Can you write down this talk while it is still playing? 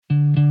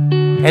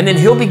And then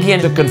He'll begin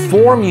to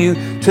conform you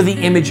to the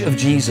image of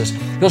Jesus.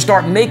 He'll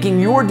start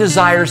making your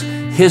desires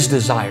His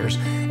desires.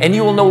 And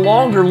you will no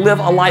longer live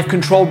a life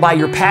controlled by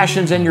your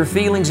passions and your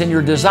feelings and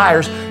your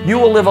desires. You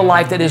will live a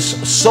life that is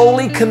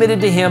solely committed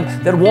to Him,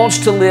 that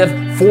wants to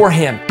live for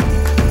Him.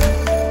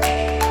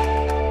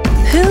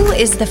 Who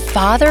is the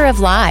father of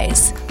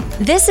lies?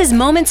 This is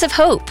Moments of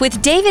Hope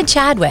with David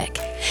Chadwick.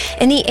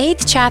 In the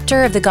 8th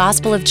chapter of the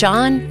Gospel of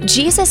John,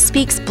 Jesus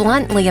speaks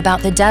bluntly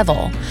about the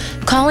devil,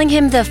 calling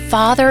him the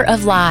father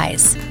of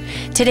lies.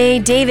 Today,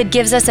 David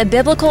gives us a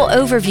biblical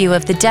overview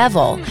of the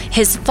devil,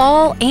 his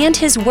fall, and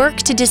his work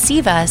to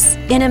deceive us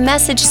in a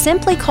message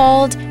simply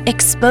called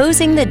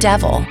Exposing the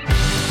Devil.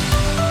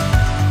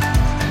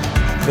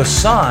 The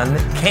Son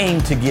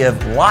came to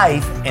give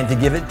life and to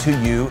give it to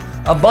you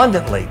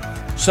abundantly.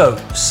 So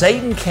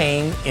Satan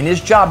came in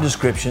his job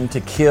description to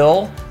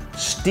kill,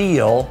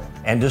 steal,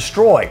 and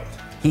destroy.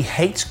 He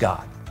hates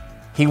God.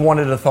 He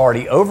wanted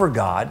authority over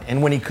God,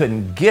 and when he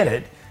couldn't get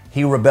it,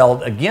 he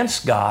rebelled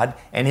against God,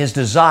 and his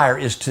desire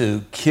is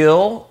to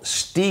kill,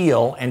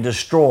 steal, and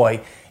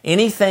destroy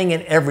anything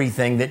and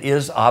everything that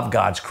is of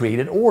God's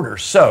created order.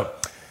 So,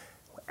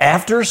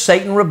 after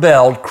Satan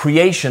rebelled,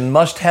 creation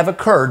must have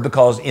occurred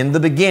because in the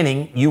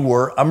beginning you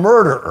were a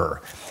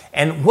murderer.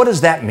 And what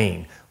does that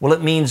mean? Well,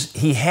 it means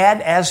he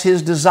had as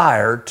his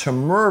desire to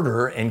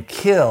murder and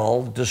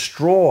kill,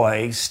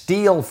 destroy,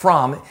 steal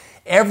from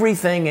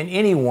everything and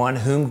anyone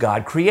whom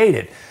God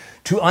created.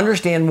 To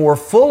understand more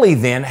fully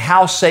then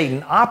how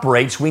Satan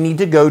operates, we need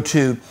to go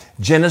to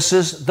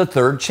Genesis, the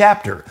 3rd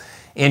chapter.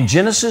 In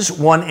Genesis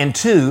 1 and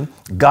 2,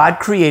 God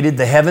created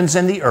the heavens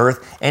and the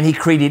earth, and He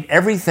created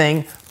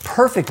everything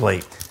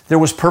perfectly. There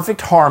was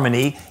perfect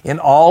harmony in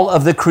all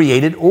of the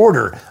created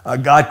order.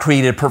 God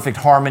created perfect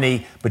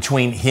harmony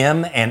between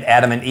Him and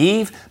Adam and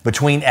Eve,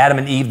 between Adam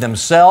and Eve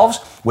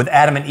themselves, with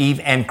Adam and Eve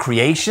and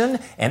creation,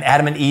 and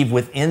Adam and Eve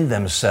within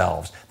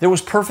themselves. There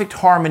was perfect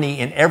harmony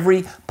in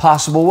every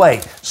possible way.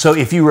 So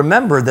if you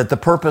remember that the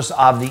purpose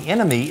of the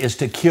enemy is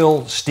to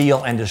kill,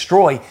 steal, and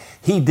destroy,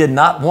 he did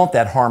not want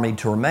that harmony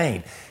to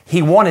remain.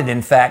 He wanted,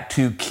 in fact,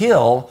 to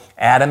kill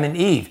Adam and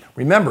Eve.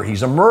 Remember,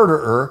 he's a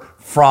murderer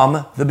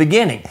from the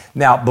beginning.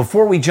 Now,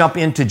 before we jump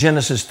into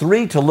Genesis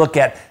 3 to look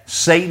at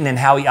Satan and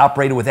how he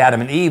operated with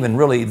Adam and Eve and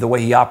really the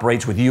way he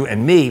operates with you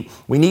and me,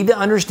 we need to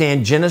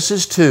understand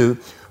Genesis 2,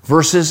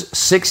 verses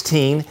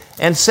 16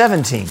 and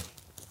 17.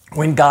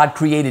 When God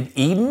created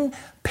Eden,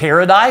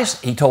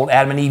 paradise, He told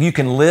Adam and Eve, you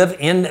can live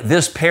in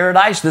this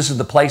paradise. This is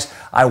the place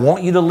I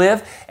want you to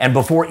live. And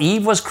before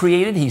Eve was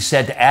created, He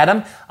said to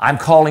Adam, I'm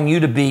calling you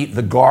to be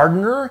the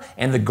gardener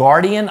and the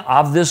guardian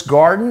of this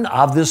garden,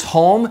 of this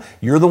home.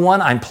 You're the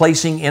one I'm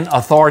placing in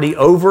authority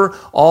over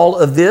all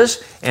of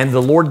this. And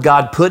the Lord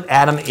God put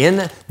Adam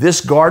in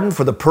this garden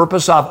for the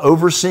purpose of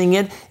overseeing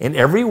it in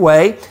every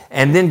way.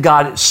 And then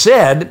God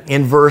said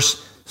in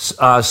verse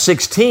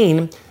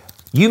 16,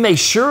 you may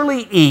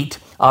surely eat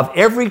of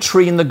every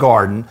tree in the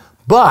garden,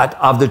 but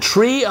of the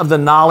tree of the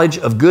knowledge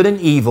of good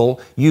and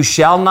evil you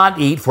shall not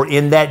eat, for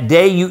in that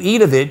day you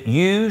eat of it,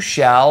 you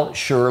shall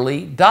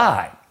surely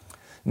die.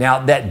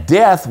 Now, that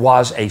death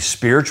was a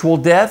spiritual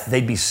death.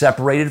 They'd be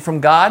separated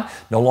from God.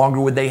 No longer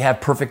would they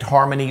have perfect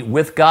harmony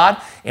with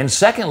God. And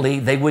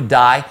secondly, they would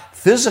die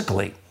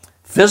physically.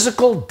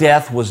 Physical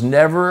death was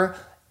never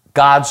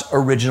God's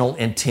original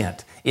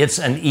intent. It's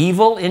an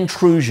evil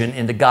intrusion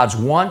into God's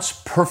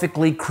once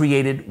perfectly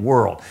created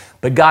world.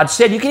 But God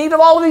said, you can eat of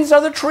all of these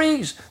other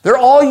trees. They're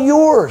all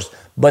yours.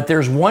 But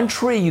there's one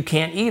tree you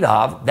can't eat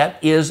of,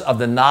 that is of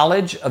the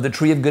knowledge of the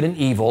tree of good and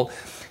evil,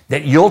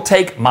 that you'll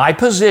take my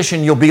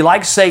position. You'll be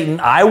like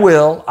Satan. I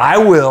will.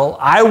 I'm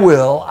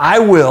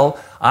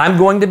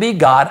going to be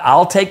God.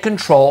 I'll take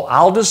control.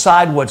 I'll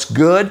decide what's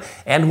good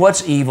and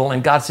what's evil.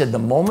 And God said, the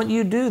moment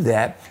you do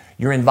that,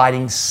 you're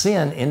inviting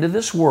sin into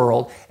this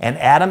world, and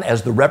Adam,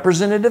 as the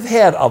representative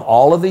head of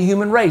all of the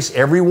human race,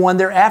 everyone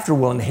thereafter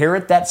will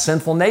inherit that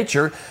sinful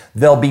nature.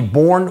 They'll be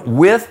born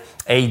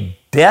with a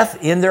death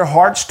in their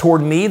hearts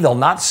toward me. They'll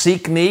not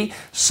seek me.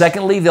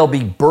 Secondly, they'll be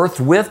birthed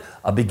with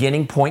a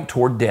beginning point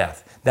toward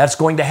death. That's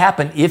going to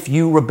happen if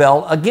you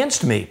rebel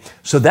against me.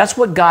 So that's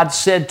what God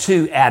said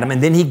to Adam.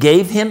 And then He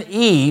gave him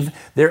Eve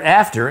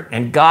thereafter.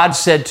 And God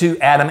said to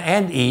Adam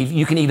and Eve,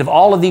 you can eat of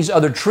all of these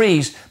other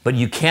trees, but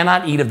you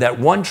cannot eat of that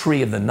one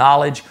tree of the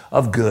knowledge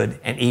of good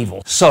and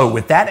evil. So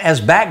with that as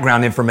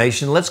background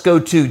information, let's go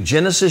to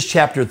Genesis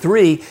chapter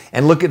 3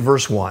 and look at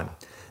verse 1.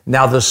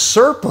 Now the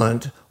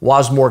serpent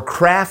was more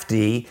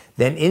crafty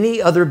than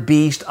any other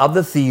beast of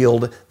the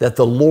field that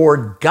the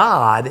Lord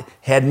God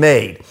had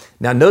made.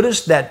 Now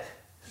notice that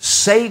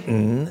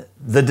Satan,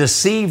 the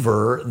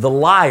deceiver, the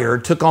liar,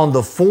 took on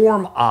the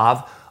form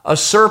of a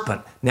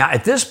serpent. Now,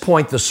 at this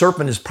point, the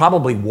serpent is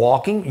probably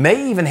walking,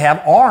 may even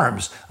have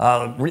arms.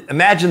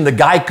 Imagine the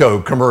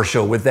Geico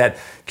commercial with that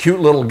cute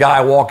little guy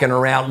walking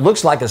around.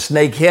 Looks like a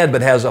snake head,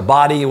 but has a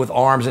body with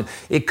arms. And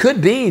it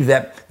could be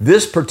that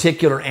this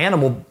particular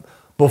animal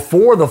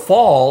before the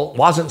fall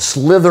wasn't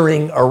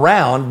slithering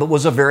around, but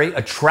was a very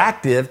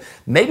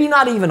attractive, maybe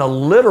not even a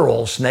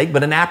literal snake,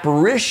 but an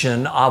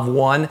apparition of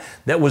one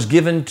that was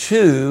given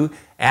to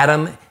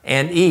Adam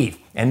and Eve.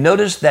 And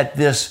notice that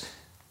this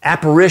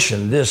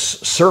apparition, this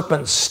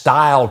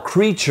serpent-style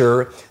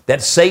creature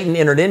that Satan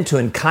entered into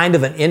in kind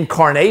of an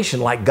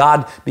incarnation, like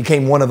God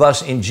became one of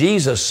us in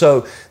Jesus.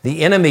 So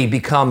the enemy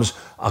becomes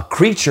a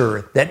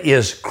creature that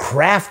is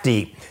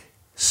crafty,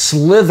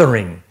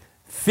 slithering,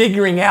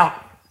 figuring out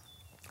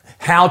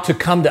how to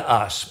come to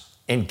us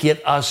and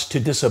get us to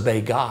disobey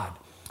God.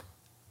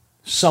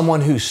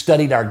 Someone who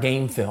studied our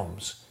game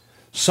films,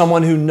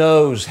 someone who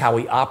knows how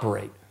we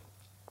operate,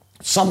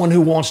 someone who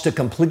wants to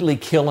completely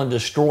kill and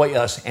destroy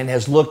us and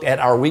has looked at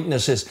our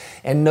weaknesses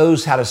and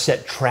knows how to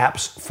set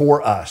traps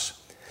for us.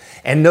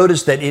 And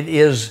notice that it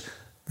is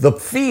the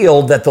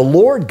field that the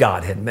Lord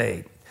God had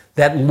made.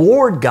 That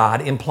Lord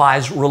God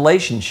implies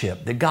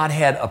relationship, that God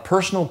had a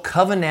personal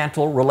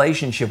covenantal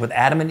relationship with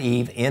Adam and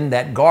Eve in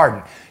that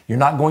garden. You're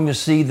not going to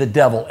see the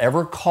devil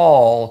ever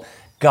call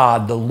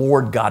God the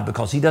Lord God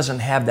because he doesn't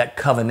have that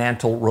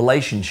covenantal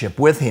relationship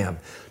with him.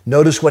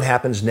 Notice what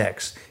happens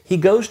next. He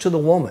goes to the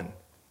woman.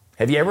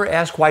 Have you ever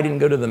asked why he didn't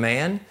go to the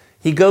man?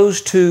 He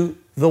goes to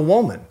the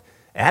woman.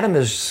 Adam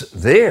is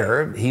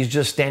there. He's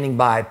just standing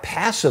by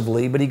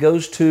passively, but he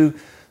goes to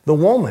the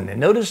woman. And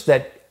notice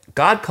that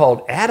God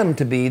called Adam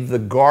to be the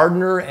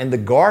gardener and the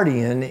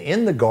guardian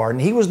in the garden.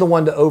 He was the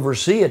one to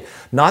oversee it,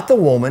 not the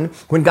woman.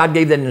 When God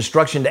gave that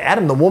instruction to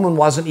Adam, the woman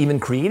wasn't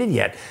even created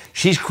yet.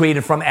 She's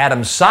created from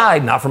Adam's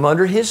side, not from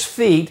under his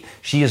feet.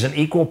 She is an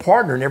equal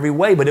partner in every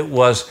way, but it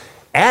was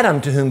Adam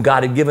to whom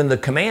God had given the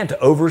command to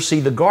oversee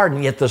the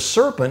garden, yet the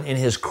serpent in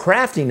his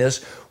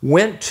craftiness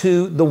went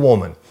to the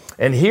woman.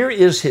 And here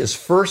is his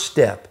first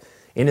step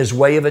in his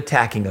way of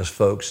attacking us,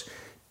 folks.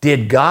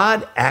 Did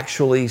God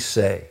actually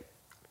say?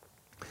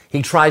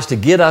 He tries to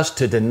get us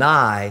to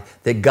deny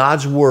that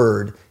God's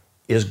word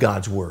is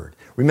God's word.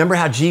 Remember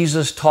how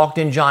Jesus talked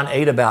in John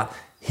 8 about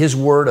his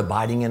word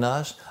abiding in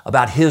us,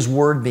 about his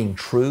word being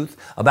truth,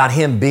 about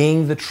him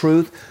being the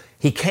truth?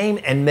 He came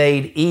and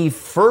made Eve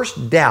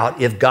first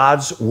doubt if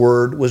God's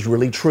word was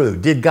really true.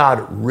 Did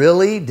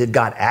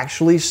God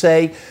actually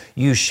say,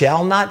 you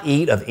shall not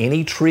eat of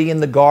any tree in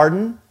the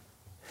garden?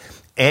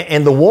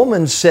 And the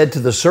woman said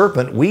to the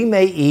serpent, we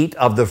may eat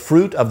of the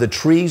fruit of the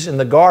trees in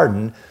the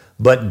garden,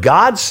 but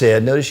God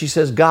said, notice she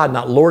says God,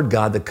 not Lord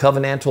God, the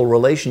covenantal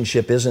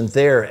relationship isn't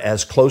there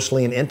as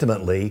closely and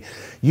intimately.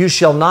 You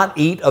shall not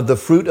eat of the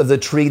fruit of the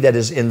tree that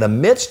is in the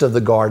midst of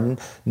the garden,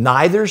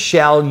 neither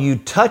shall you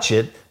touch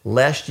it,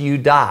 lest you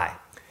die.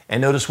 And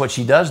notice what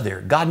she does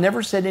there. God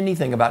never said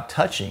anything about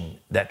touching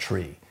that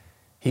tree.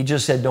 He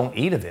just said, don't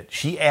eat of it.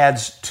 She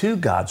adds to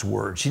God's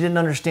word. She didn't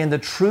understand the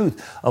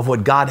truth of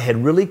what God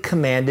had really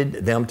commanded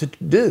them to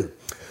do.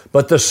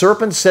 But the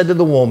serpent said to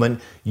the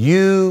woman,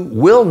 you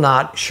will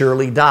not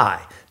surely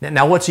die.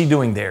 Now, what's he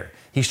doing there?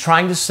 He's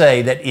trying to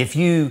say that if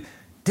you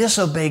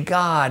disobey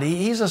God,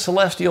 he's a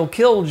celestial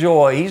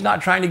killjoy. He's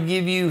not trying to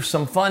give you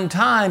some fun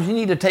times. You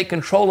need to take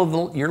control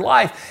of your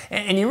life.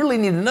 And you really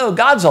need to know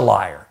God's a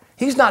liar.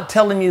 He's not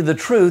telling you the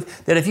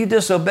truth that if you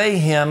disobey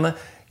him,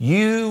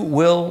 you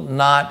will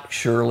not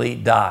surely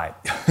die.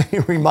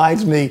 It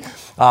reminds me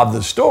of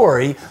the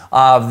story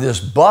of this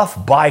buff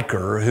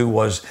biker who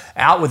was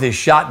out with his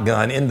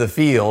shotgun in the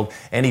field,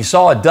 and he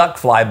saw a duck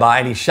fly by,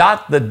 and he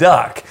shot the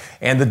duck,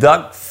 and the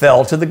duck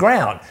fell to the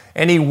ground.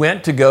 And he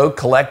went to go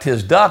collect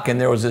his duck,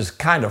 and there was this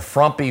kind of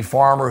frumpy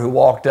farmer who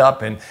walked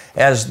up, and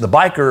as the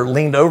biker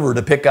leaned over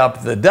to pick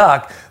up the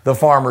duck, the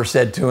farmer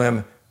said to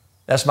him,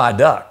 that's my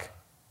duck.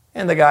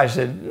 And the guy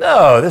said,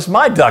 no, this is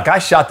my duck. I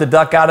shot the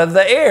duck out of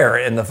the air.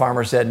 And the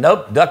farmer said,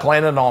 nope, duck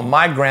landed on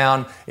my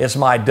ground. It's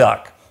my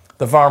duck.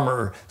 The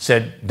farmer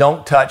said,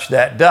 don't touch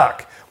that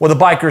duck. Well, the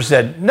biker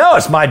said, no,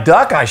 it's my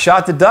duck. I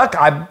shot the duck.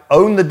 I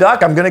own the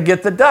duck. I'm going to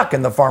get the duck.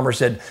 And the farmer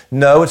said,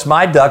 no, it's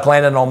my duck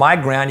landed on my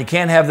ground. You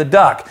can't have the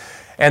duck.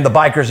 And the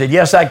biker said,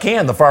 yes, I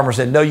can. The farmer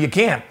said, no, you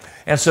can't.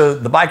 And so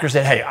the biker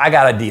said, hey, I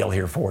got a deal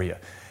here for you.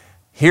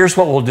 Here's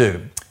what we'll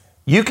do.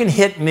 You can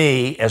hit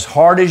me as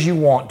hard as you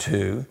want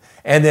to,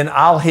 and then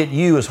I'll hit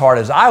you as hard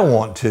as I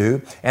want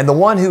to, and the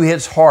one who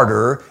hits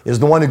harder is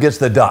the one who gets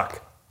the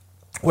duck.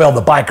 Well,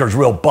 the biker's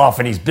real buff,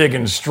 and he's big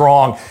and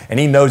strong, and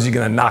he knows he's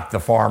going to knock the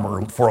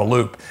farmer for a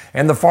loop.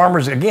 And the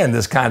farmer's, again,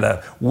 this kind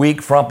of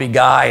weak, frumpy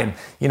guy, and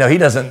he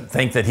doesn't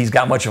think that he's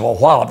got much of a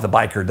wallop, the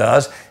biker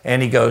does.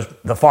 And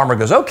the farmer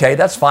goes, okay,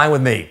 that's fine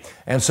with me.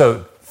 And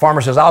so farmer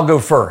says, I'll go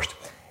first.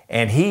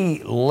 And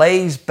he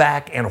lays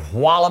back and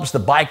whallops the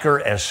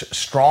biker as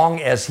strong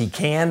as he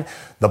can.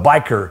 The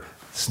biker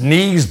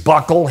knees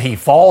buckle, he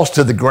falls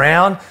to the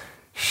ground,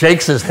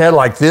 shakes his head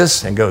like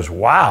this and goes,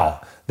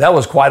 wow, that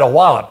was quite a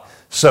wallop.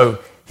 So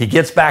he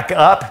gets back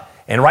up,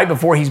 and right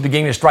before he's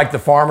beginning to strike the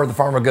farmer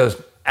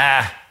goes,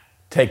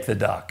 take the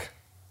duck,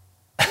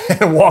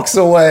 and walks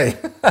away.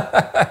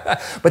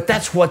 But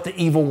that's what the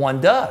evil one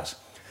does.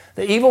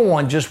 The evil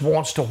one just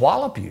wants to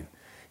wallop you.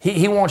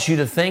 He wants you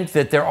to think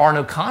that there are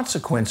no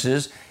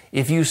consequences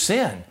if you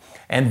sin.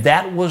 And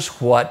that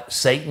was what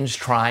Satan's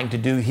trying to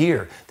do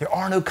here. There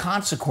are no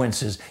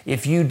consequences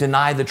if you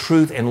deny the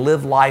truth and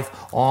live life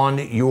on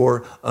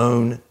your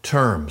own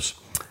terms.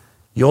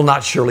 You'll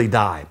not surely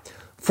die.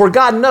 For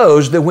God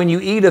knows that when you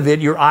eat of it,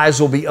 your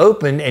eyes will be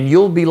opened and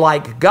you'll be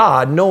like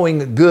God,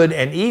 knowing good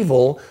and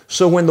evil.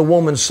 So when the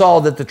woman saw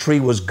that the tree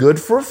was good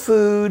for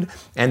food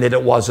and that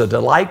it was a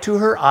delight to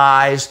her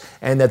eyes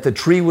and that the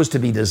tree was to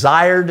be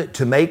desired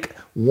to make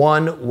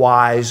one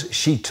wise,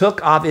 she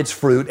took of its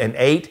fruit and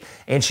ate,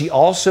 and she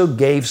also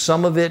gave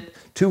some of it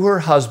to her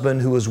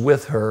husband who was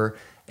with her,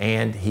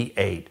 and he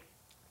ate.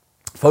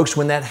 Folks,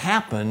 when that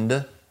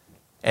happened,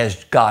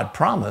 as God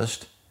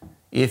promised,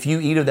 if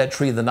you eat of that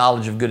tree of the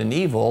knowledge of good and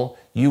evil,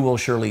 you will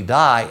surely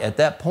die. At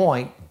that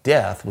point,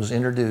 death was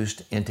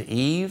introduced into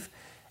Eve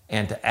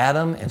and to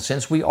Adam. And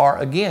since we are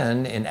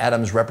again in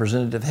Adam's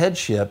representative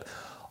headship,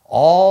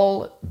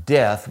 all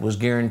death was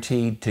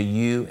guaranteed to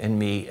you and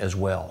me as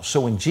well.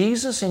 So when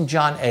Jesus in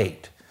John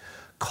 8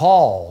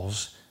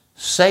 calls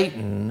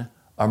Satan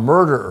a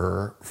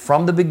murderer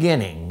from the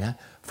beginning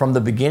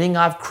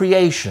of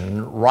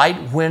creation,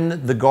 right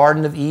when the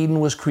Garden of Eden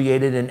was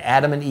created and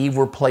Adam and Eve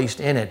were placed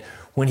in it,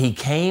 when he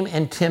came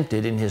and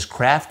tempted in his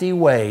crafty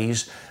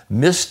ways,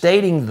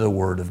 misstating the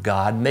Word of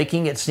God,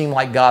 making it seem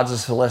like God's a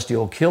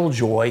celestial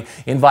killjoy,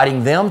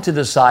 inviting them to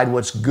decide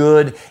what's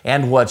good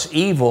and what's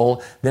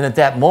evil, then at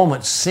that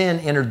moment sin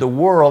entered the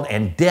world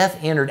and death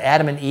entered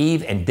Adam and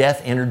Eve and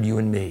death entered you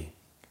and me.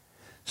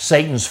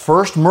 Satan's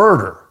first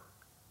murder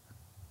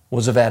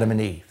was of Adam and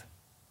Eve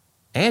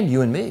and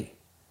you and me.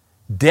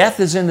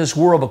 Death is in this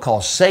world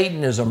because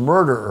Satan is a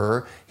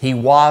murderer. He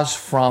was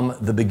from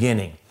the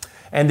beginning.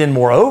 And then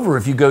moreover,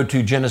 if you go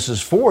to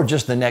Genesis 4,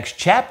 just the next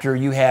chapter,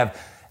 you have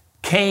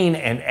Cain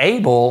and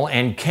Abel,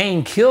 and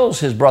Cain kills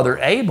his brother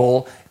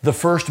Abel, the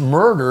first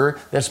murder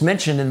that's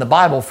mentioned in the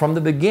Bible from the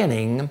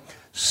beginning.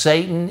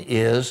 Satan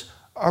is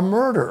a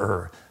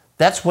murderer.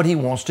 That's what he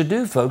wants to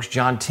do, folks.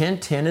 John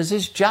 10:10 is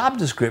his job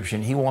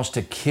description. He wants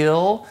to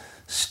kill,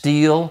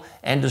 steal,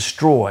 and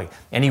destroy.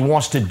 And he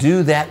wants to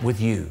do that with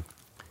you.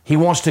 He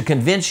wants to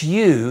convince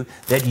you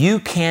that you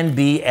can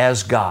be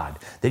as God,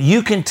 that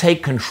you can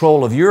take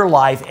control of your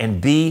life and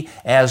be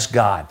as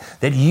God,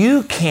 that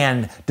you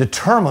can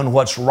determine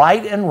what's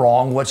right and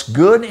wrong, what's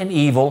good and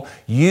evil.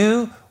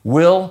 You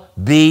will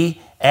be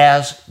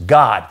as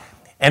God.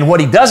 And what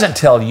he doesn't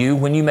tell you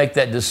when you make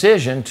that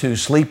decision to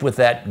sleep with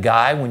that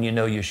guy when you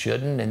know you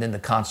shouldn't, and then the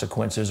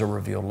consequences are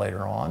revealed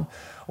later on,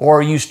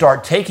 or you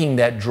start taking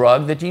that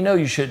drug that you know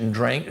you shouldn't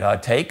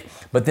take,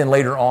 but then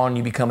later on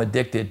you become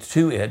addicted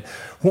to it.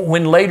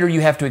 When later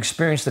you have to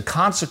experience the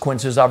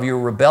consequences of your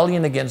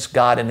rebellion against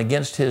God and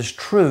against His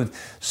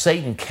truth,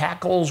 Satan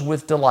cackles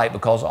with delight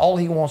because all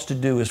he wants to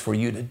do is for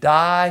you to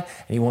die,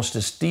 and he wants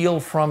to steal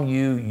from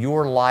you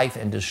your life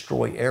and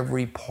destroy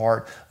every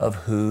part of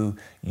who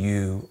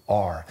you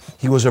are.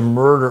 He was a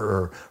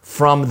murderer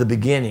from the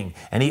beginning,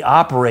 and he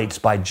operates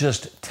by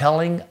just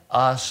telling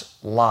us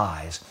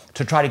lies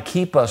to try to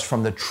keep us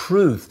from the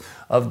truth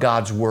of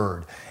God's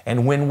Word.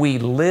 And when we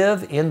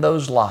live in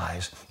those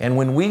lies, and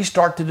when we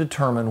start to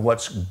determine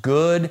what's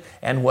good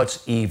and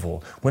what's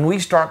evil, when we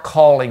start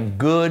calling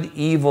good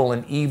evil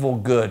and evil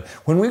good,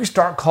 when we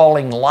start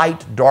calling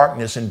light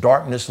darkness and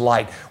darkness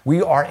light,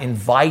 we are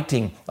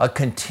inviting a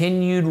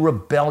continued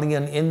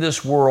rebellion in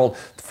this world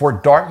for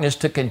darkness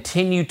to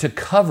continue to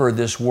cover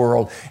this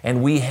world.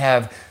 And we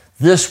have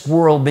this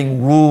world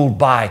being ruled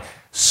by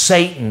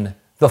Satan,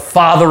 the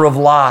father of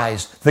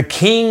lies, the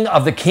king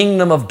of the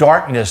kingdom of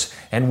darkness,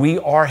 and we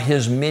are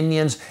his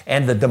minions,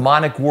 and the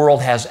demonic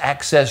world has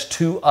access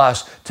to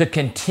us to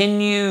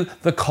continue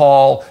the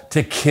call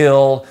to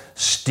kill,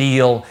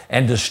 steal,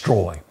 and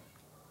destroy.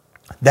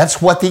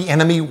 That's what the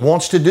enemy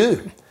wants to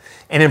do.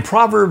 And in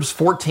Proverbs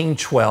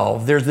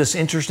 14:12, there's this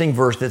interesting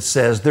verse that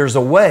says, "There's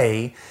a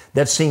way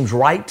that seems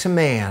right to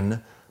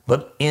man,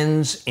 but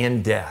ends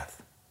in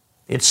death."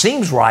 It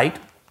seems right.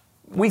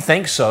 We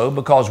think so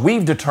because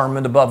we've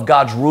determined above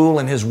God's rule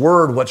and His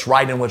Word what's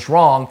right and what's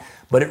wrong,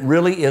 but it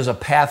really is a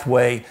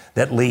pathway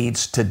that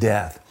leads to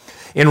death.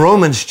 In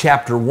Romans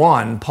chapter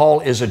 1, Paul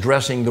is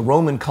addressing the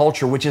Roman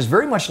culture, which is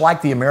very much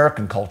like the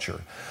American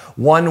culture,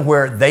 one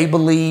where they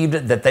believed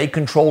that they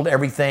controlled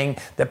everything,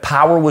 that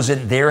power was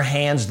in their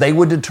hands. They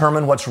would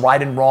determine what's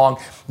right and wrong.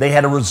 They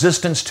had a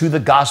resistance to the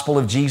gospel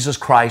of Jesus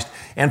Christ.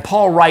 And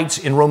Paul writes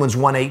in Romans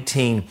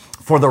 1:18,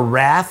 "For the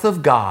wrath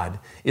of God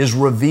is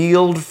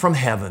revealed from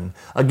heaven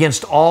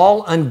against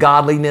all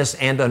ungodliness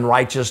and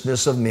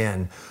unrighteousness of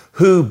men,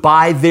 who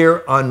by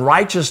their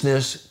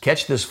unrighteousness,"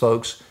 catch this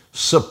folks,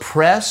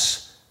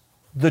 "suppress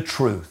the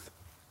truth."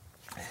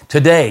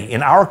 Today,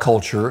 in our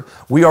culture,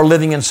 we are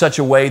living in such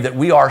a way that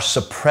we are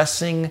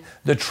suppressing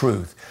the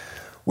truth.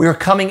 We are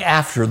coming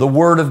after the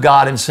Word of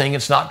God and saying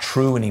it's not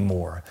true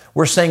anymore.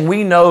 We're saying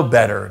we know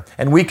better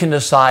and we can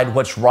decide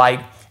what's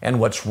right and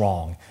what's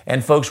wrong.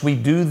 And folks, we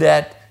do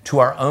that to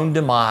our own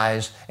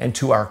demise and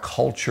to our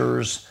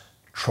culture's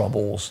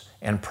troubles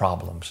and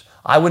problems.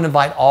 I would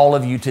invite all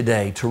of you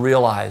today to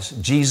realize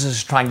Jesus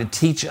is trying to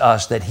teach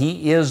us that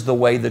He is the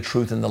way, the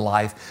truth, and the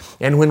life.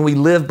 And when we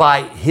live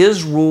by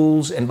His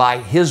rules and by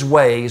His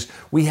ways,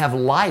 we have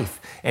life,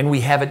 and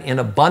we have it in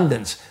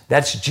abundance.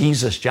 That's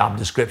Jesus' job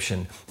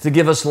description, to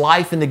give us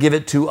life and to give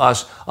it to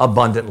us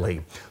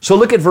abundantly. So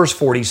look at verse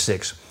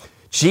 46.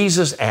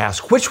 Jesus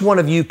asked, which one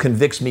of you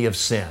convicts me of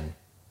sin?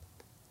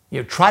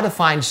 Try to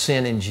find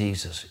sin in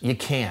Jesus. You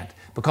can't,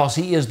 because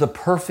He is the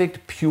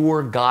perfect,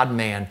 pure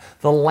God-man,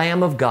 the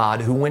Lamb of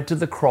God who went to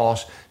the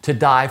cross to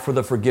die for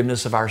the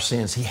forgiveness of our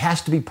sins. He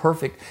has to be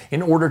perfect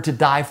in order to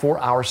die for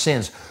our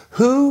sins.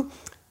 Who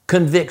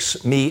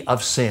convicts me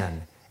of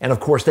sin? And of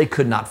course, they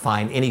could not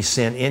find any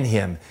sin in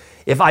Him.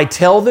 If I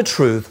tell the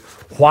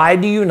truth, why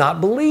do you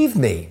not believe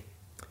me?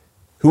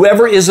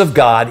 Whoever is of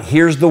God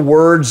hears the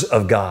words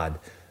of God.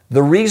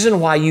 The reason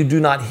why you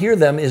do not hear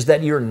them is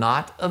that you're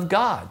not of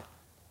God.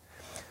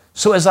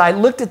 So as I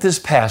looked at this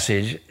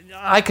passage,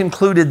 I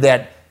concluded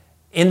that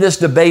in this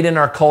debate in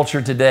our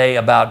culture today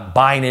about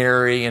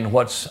binary and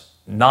what's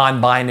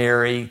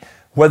non-binary,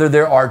 whether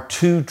there are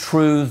two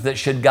truths that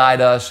should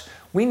guide us,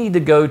 we need to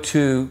go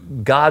to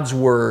God's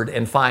Word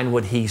and find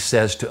what He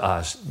says to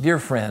us. Dear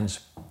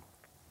friends,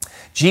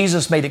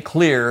 Jesus made it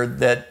clear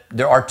that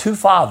there are two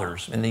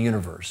fathers in the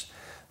universe.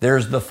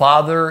 There's the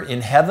Father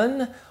in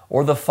heaven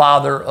or the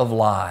father of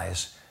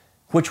lies.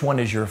 Which one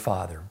is your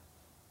father?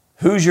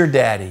 Who's your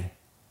daddy?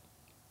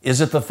 Is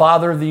it the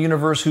Father of the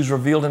universe who's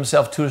revealed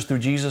Himself to us through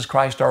Jesus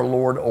Christ our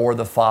Lord, or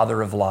the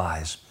father of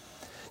lies?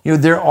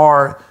 There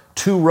are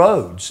two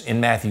roads in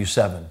Matthew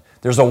 7.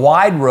 There's a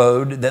wide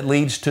road that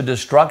leads to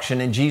destruction,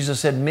 and Jesus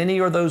said,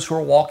 many are those who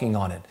are walking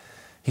on it.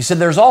 He said,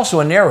 there's also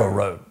a narrow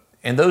road,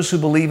 and those who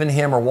believe in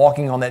Him are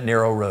walking on that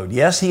narrow road.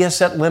 Yes, He has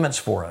set limits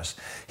for us.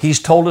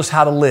 He's told us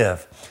how to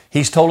live.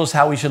 He's told us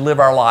how we should live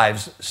our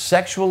lives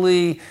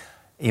sexually,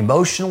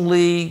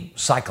 emotionally,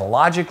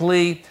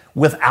 psychologically,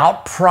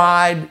 without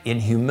pride, in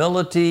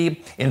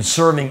humility, in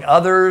serving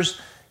others.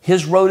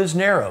 His road is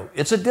narrow.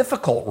 It's a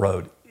difficult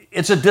road.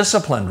 It's a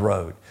disciplined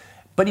road.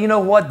 But you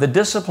know what? The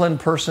disciplined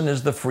person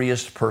is the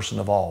freest person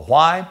of all.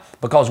 Why?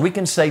 Because we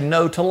can say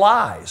no to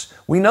lies.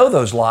 We know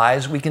those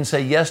lies. We can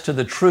say yes to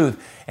the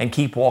truth and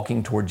keep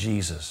walking toward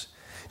Jesus.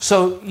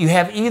 So you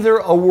have either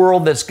a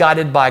world that's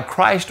guided by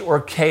Christ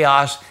or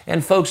chaos.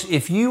 And folks,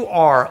 if you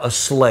are a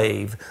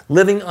slave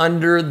living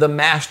under the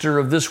master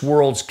of this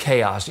world's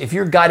chaos, if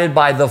you're guided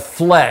by the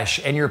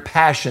flesh and your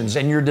passions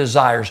and your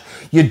desires,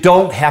 you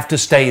don't have to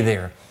stay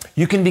there.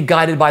 You can be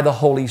guided by the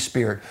Holy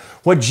Spirit.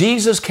 What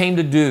Jesus came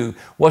to do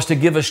was to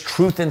give us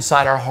truth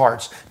inside our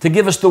hearts, to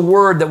give us the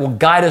Word that will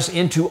guide us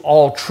into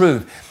all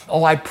truth.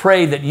 Oh, I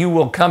pray that you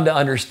will come to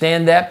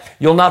understand that.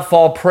 You'll not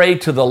fall prey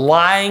to the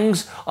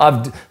lyings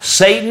of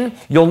Satan.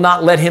 You'll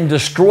not let him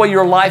destroy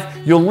your life.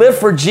 You'll live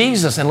for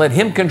Jesus and let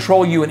Him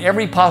control you in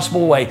every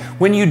possible way.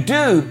 When you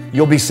do,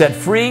 you'll be set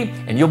free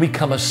and you'll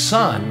become a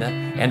son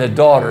and a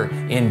daughter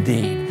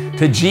indeed.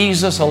 To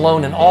Jesus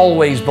alone and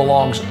always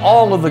belongs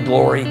all of the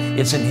glory.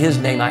 It's in His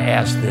name I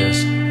ask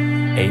this.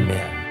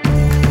 Amen.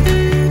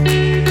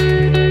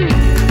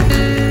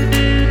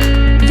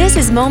 This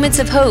is Moments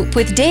of Hope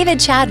with David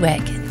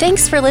Chadwick.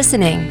 Thanks for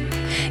listening.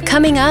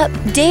 Coming up,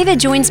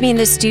 David joins me in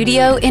the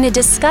studio in a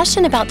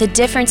discussion about the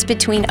difference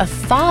between a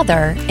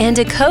father and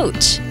a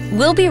coach.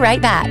 We'll be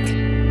right back.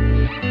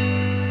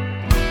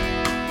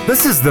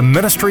 This is the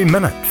Ministry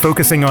Minute,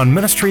 focusing on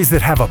ministries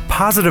that have a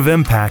positive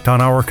impact on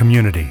our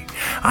community.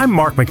 I'm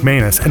Mark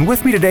McManus, and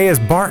with me today is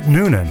Bart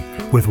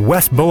Noonan with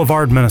West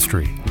Boulevard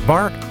Ministry.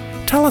 Bart,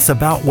 tell us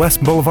about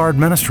West Boulevard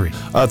Ministry.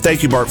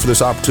 Thank you, Mark, for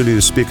this opportunity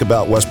to speak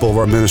about West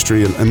Boulevard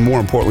Ministry and more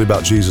importantly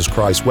about Jesus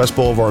Christ. West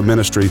Boulevard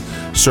Ministry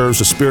serves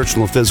the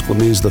spiritual and physical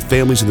needs of the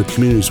families and the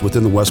communities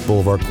within the West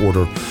Boulevard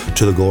corridor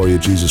to the glory of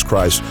Jesus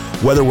Christ.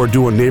 Whether we're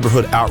doing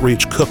neighborhood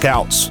outreach,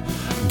 cookouts,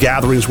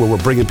 gatherings where we're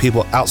bringing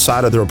people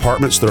outside of their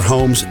apartments, their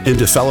homes,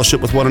 into fellowship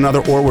with one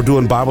another, or we're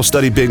doing Bible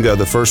study bingo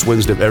the first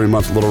Wednesday of every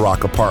month at Little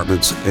Rock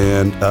Apartments.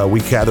 And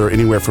we gather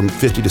anywhere from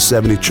 50 to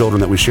 70 children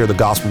that we share the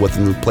gospel with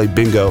and we play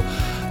bingo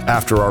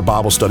after our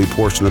Bible study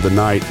portion of the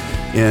night.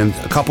 And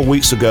a couple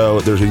weeks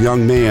ago, there's a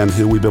young man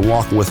who we've been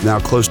walking with now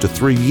close to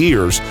 3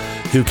 years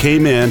who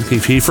came in.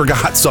 He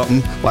forgot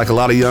something, like a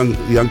lot of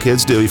young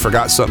kids do. He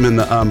forgot something in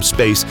the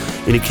space,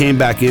 and he came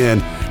back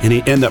in, and he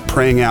ended up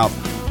praying out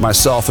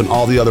myself and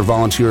all the other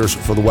volunteers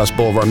for the West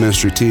Boulevard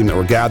Ministry team that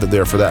were gathered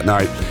there for that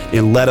night,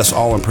 and led us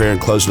all in prayer and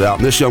closed it out.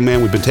 And this young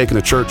man, we've been taking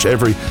to church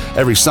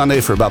every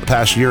Sunday for about the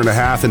past year and a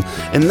half, and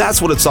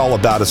that's what it's all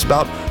about. It's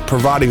about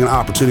providing an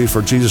opportunity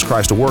for Jesus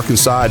Christ to work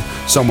inside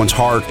someone's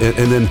heart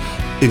and then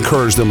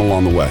encourage them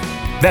along the way.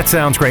 That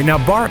sounds great.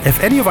 Now, Bart,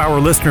 if any of our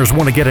listeners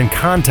want to get in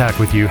contact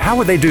with you, how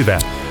would they do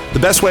that? The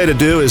best way to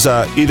do is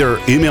either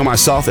email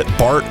myself at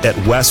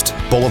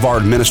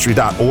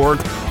bart@westboulevardministry.org,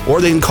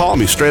 or they can call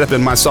me straight up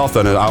in my cell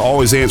phone, and I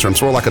always answer. I'm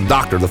sort of like a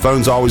doctor. The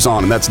phone's always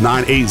on, and that's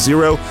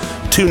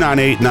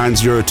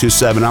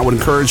 980-298-9027. I would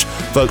encourage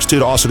folks, too,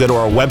 to also go to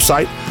our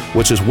website,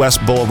 which is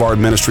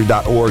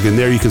westboulevardministry.org, and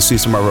there you can see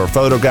some of our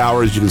photo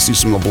galleries, you can see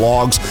some of the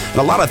blogs,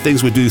 and a lot of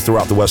things we do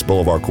throughout the West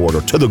Boulevard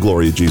corridor to the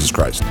glory of Jesus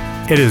Christ.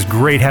 It is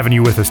great having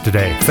you with us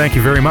today. Thank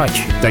you very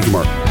much. Thank you,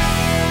 Mark.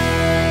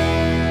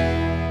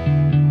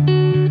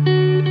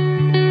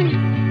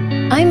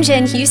 I'm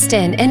Jen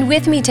Houston, and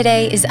with me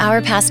today is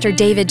our pastor,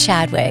 David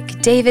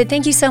Chadwick. David,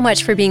 thank you so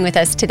much for being with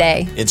us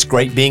today. It's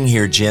great being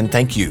here, Jen.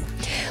 Thank you.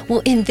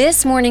 Well, in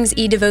this morning's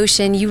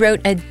e-devotion, you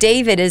wrote a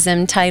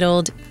Davidism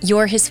titled,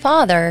 "You're his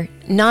father,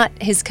 not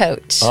his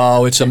coach."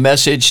 Oh, it's a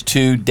message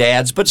to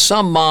dads, but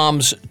some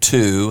moms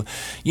too.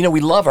 You know, we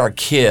love our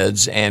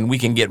kids, and we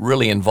can get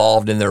really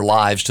involved in their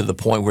lives to the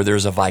point where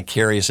there's a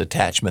vicarious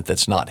attachment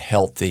that's not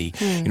healthy.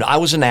 You know, I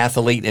was an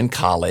athlete in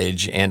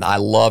college, and I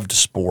loved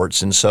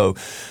sports, and so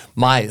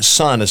my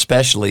son,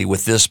 especially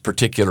with this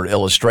particular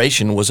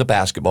illustration, was a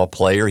basketball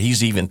player.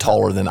 He's even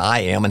taller than I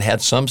am and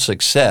had some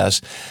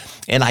success.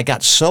 And I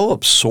got so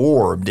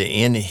absorbed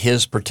in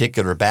his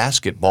particular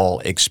basketball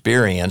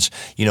experience,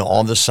 you know,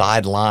 on the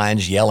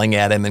sidelines, yelling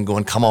at him and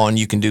going, "Come on,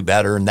 you can do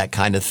better," and that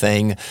kind of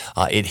thing.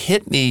 It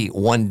hit me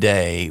one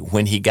day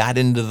when he got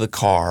into the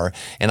car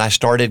and I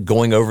started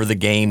going over the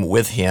game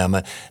with him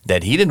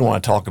that he didn't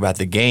want to talk about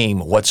the game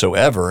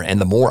whatsoever. And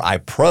the more I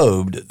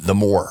probed, the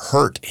more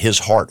hurt his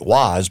heart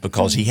was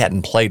because he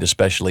hadn't played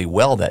especially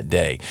well that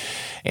day.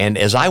 And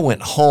as I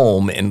went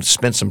home and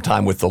spent some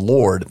time with the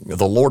Lord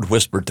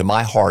whispered to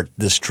my heart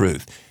this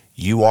truth: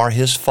 you are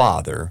his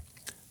father,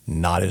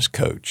 not his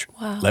coach.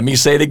 Wow. Let me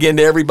say it again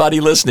to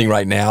everybody listening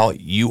right now.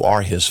 You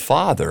are his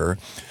father,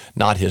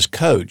 not his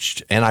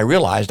coach. And I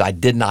realized I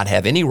did not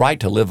have any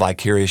right to live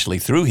vicariously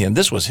through him.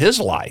 This was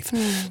his life.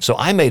 So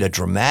I made a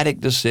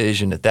dramatic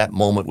decision at that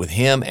moment with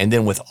him and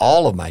then with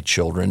all of my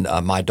children.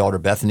 My daughter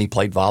Bethany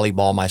played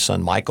volleyball. My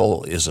son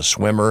Michael is a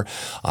swimmer,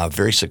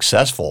 very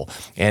successful.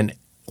 And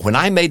when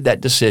I made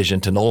that decision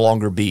to no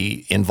longer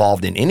be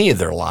involved in any of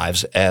their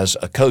lives as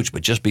a coach,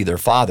 but just be their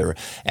father,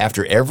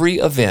 after every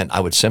event, I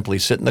would simply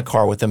sit in the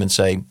car with them and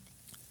say,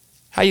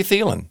 "How you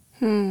feeling?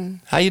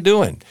 How you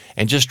doing?"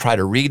 And just try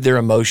to read their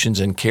emotions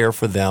and care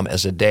for them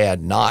as a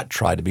dad, not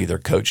try to be their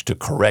coach to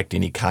correct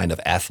any kind of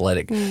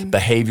athletic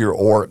behavior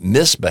or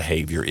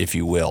misbehavior, if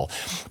you will.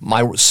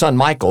 My son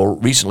Michael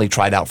recently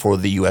tried out for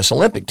the U.S.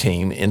 Olympic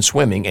team in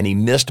swimming, and he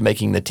missed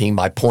making the team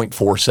by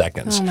 0.4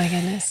 seconds. Oh, my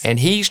goodness. And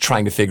he's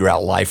trying to figure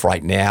out life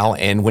right now.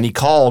 And when he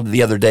called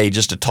the other day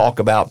just to talk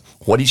about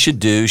what he should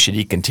do, should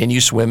he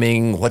continue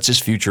swimming, what's his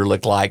future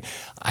look like,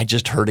 I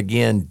just heard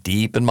again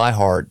deep in my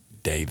heart,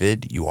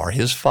 "David, you are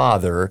his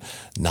father,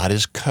 not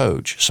his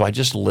coach." So I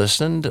just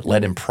listened,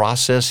 let him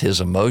process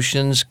his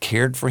emotions,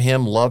 cared for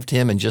him, loved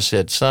him, and just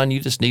said, "Son, you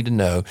just need to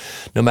know,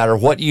 no matter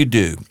what you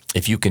do,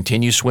 if you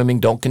continue swimming,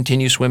 don't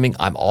continue swimming,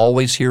 I'm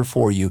always here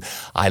for you.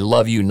 I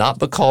love you not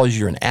because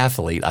you're an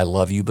athlete. I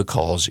love you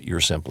because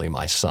you're simply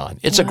my son."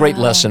 It's a great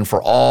lesson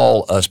for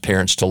all us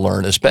parents to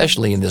learn,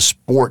 especially in this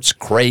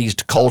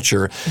sports-crazed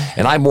culture.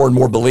 And I more and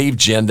more believe,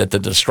 Jen, that the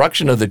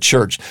destruction of the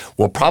church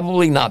will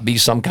probably not be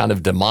some kind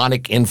of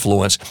demonic influence.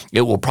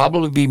 It will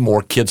probably be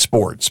more kid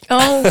sports.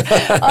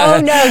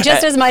 Oh no,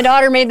 just as my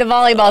daughter made the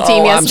volleyball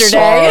team yesterday.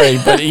 I'm sorry,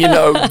 but you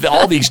know,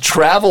 all these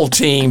travel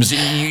teams,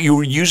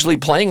 you're usually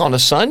playing on a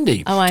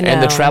Sunday. Oh, I know.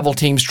 And the travel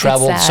teams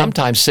travel sad.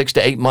 sometimes 6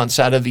 to 8 months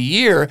out of the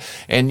year,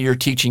 and you're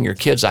teaching your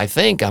kids,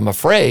 I'm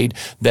afraid,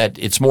 that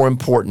it's more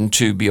important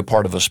to be a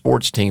part of a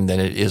sports team than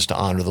it is to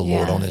honor the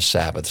Lord on his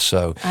Sabbath.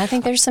 So I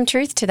think there's some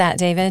truth to that,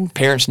 David.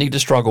 parents need to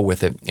struggle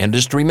with it. And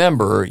just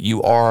remember,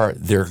 you are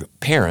their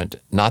parent,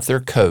 not their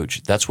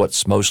coach. That's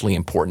what's mostly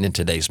important in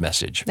today's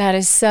message. That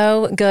is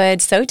so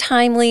good, so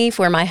timely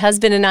for my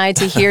husband and I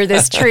to hear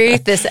this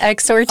truth, this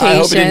exhortation. I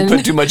hope it didn't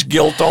put too much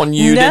guilt on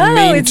you. Didn't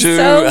mean it's to.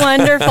 so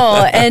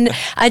wonderful. And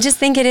I just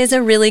think it is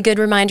a really good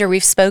reminder.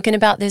 We've spoken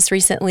about this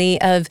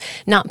recently of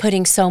not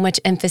putting so much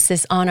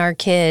emphasis on our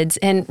kids.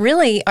 And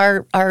really,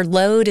 our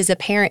load as a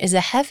parent is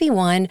a heavy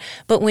one.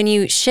 But when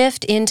you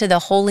shift into the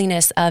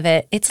holiness of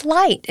it, it's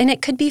light and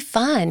it could be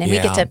fun. And we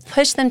get to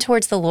push them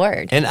towards the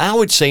Lord. And I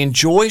would say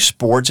enjoy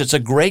sports. It's a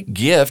great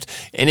gift.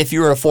 And if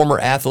you're a former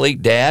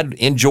athlete, Dad,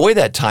 enjoy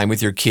that time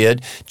with your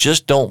kid.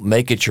 Just don't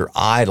make it your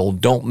idol.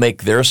 Don't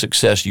make their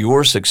success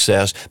your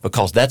success,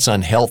 because that's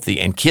unhealthy.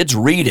 And kids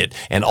read it.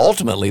 And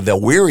ultimately,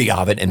 they'll weary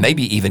of it and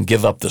maybe even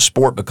give up the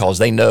sport because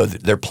they know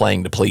that they're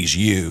playing to please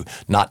you,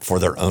 not for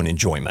their own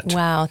enjoyment.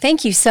 Wow.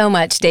 Thank you so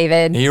much,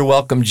 David. You're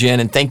welcome, Jen,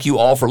 and thank you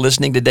all for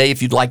listening today.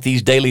 If you'd like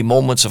these daily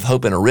Moments of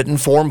Hope in a written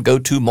form, go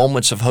to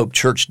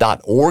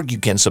momentsofhopechurch.org. You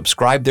can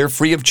subscribe there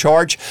free of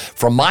charge.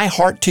 From my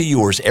heart to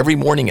yours every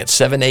morning at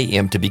 7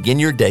 a.m. to begin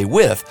your day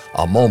with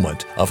a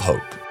moment of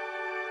hope.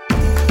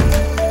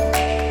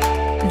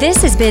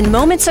 This has been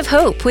Moments of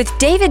Hope with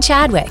David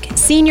Chadwick,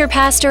 Senior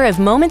Pastor of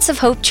Moments of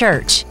Hope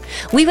Church.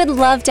 We would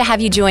love to have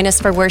you join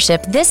us for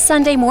worship this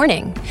Sunday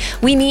morning.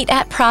 We meet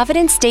at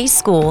Providence Day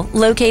School,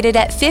 located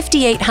at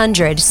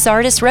 5800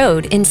 Sardis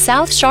Road in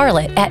South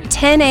Charlotte at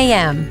 10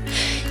 a.m.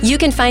 You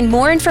can find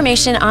more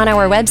information on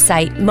our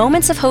website,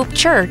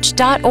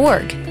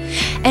 momentsofhopechurch.org.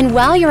 And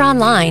while you're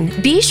online,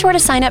 be sure to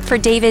sign up for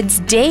David's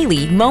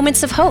daily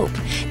Moments of Hope,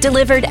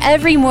 delivered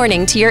every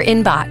morning to your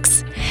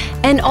inbox.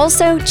 And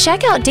also,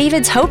 check out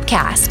David's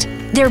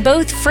Hopecast. They're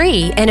both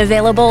free and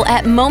available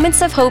at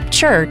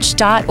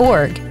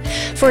momentsofhopechurch.org.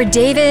 For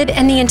David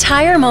and the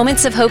entire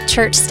Moments of Hope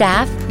Church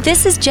staff,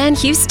 this is Jen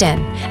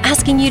Houston,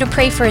 asking you to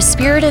pray for a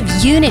spirit of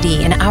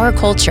unity in our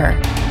culture.